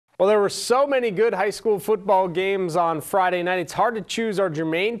Well, there were so many good high school football games on Friday night, it's hard to choose our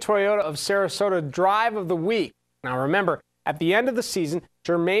Germain Toyota of Sarasota Drive of the Week. Now remember, at the end of the season,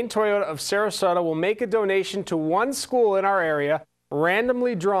 Germain Toyota of Sarasota will make a donation to one school in our area,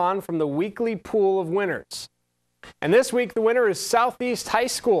 randomly drawn from the weekly pool of winners. And this week, the winner is Southeast High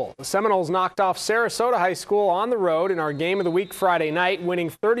School. The Seminoles knocked off Sarasota High School on the road in our Game of the Week Friday night, winning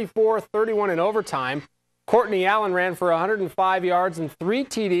 34-31 in overtime. Courtney Allen ran for 105 yards and 3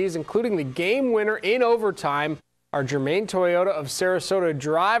 TDs, including the game winner in overtime, our Germain Toyota of Sarasota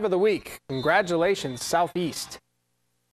Drive of the Week. Congratulations, Southeast.